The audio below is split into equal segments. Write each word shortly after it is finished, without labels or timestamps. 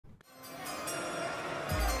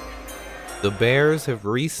The Bears have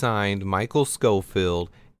re-signed Michael Schofield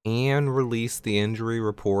and released the injury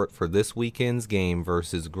report for this weekend's game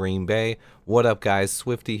versus Green Bay. What up, guys?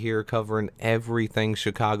 Swifty here covering everything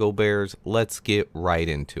Chicago Bears. Let's get right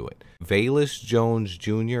into it. Velus Jones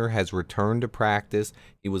Jr. has returned to practice.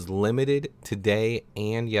 He was limited today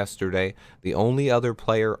and yesterday. The only other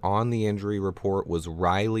player on the injury report was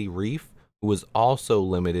Riley Reiff, who was also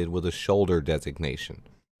limited with a shoulder designation.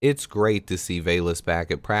 It's great to see Velus back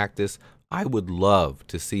at practice. I would love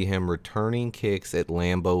to see him returning kicks at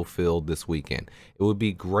Lambeau Field this weekend. It would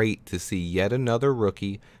be great to see yet another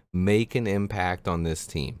rookie make an impact on this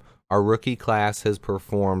team. Our rookie class has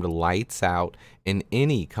performed lights out, and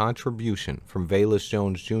any contribution from Velus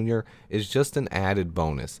Jones Jr. is just an added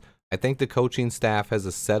bonus. I think the coaching staff has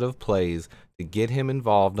a set of plays to get him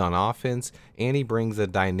involved on offense, and he brings a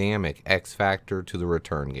dynamic X factor to the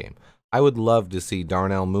return game. I would love to see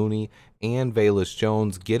Darnell Mooney and Velus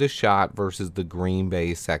Jones get a shot versus the Green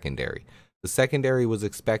Bay secondary. The secondary was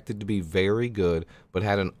expected to be very good, but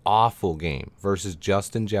had an awful game versus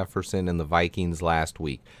Justin Jefferson and the Vikings last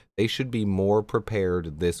week. They should be more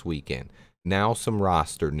prepared this weekend. Now some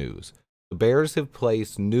roster news. The Bears have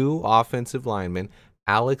placed new offensive lineman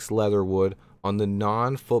Alex Leatherwood on the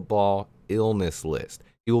non-football illness list.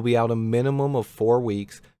 He will be out a minimum of 4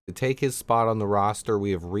 weeks. To take his spot on the roster,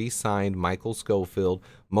 we have re-signed Michael Schofield.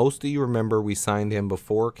 Most of you remember we signed him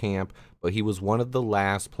before camp, but he was one of the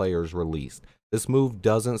last players released. This move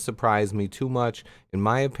doesn't surprise me too much. In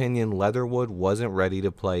my opinion, Leatherwood wasn't ready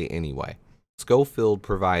to play anyway. Schofield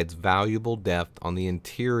provides valuable depth on the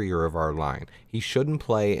interior of our line. He shouldn't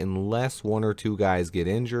play unless 1 or 2 guys get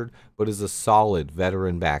injured, but is a solid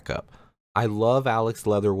veteran backup. I love Alex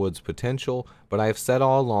Leatherwood's potential, but I have said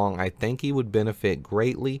all along I think he would benefit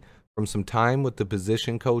greatly from some time with the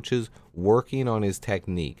position coaches working on his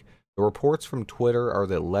technique. The reports from Twitter are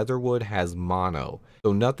that Leatherwood has mono,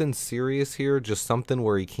 so nothing serious here, just something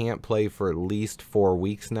where he can't play for at least 4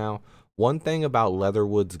 weeks now. One thing about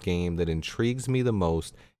Leatherwood's game that intrigues me the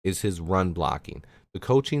most is his run blocking. The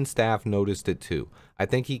coaching staff noticed it too. I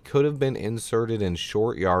think he could have been inserted in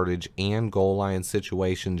short yardage and goal line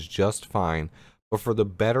situations just fine, but for the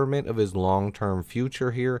betterment of his long-term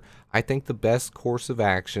future here, I think the best course of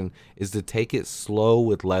action is to take it slow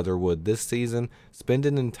with Leatherwood this season, spend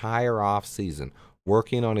an entire offseason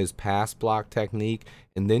working on his pass block technique,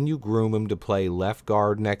 and then you groom him to play left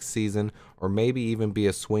guard next season or maybe even be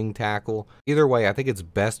a swing tackle. Either way, I think it's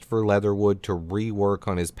best for Leatherwood to rework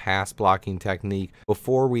on his pass blocking technique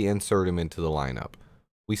before we insert him into the lineup.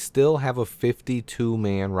 We still have a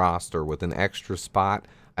 52-man roster with an extra spot.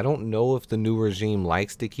 I don't know if the new regime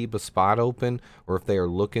likes to keep a spot open or if they are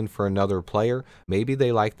looking for another player. Maybe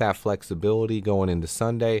they like that flexibility going into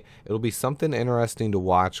Sunday. It'll be something interesting to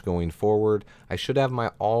watch going forward. I should have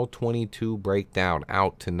my all 22 breakdown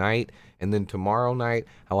out tonight, and then tomorrow night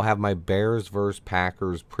I'll have my Bears vs.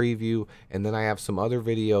 Packers preview, and then I have some other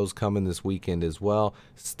videos coming this weekend as well.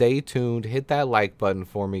 Stay tuned, hit that like button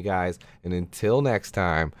for me, guys, and until next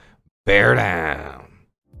time, bear down.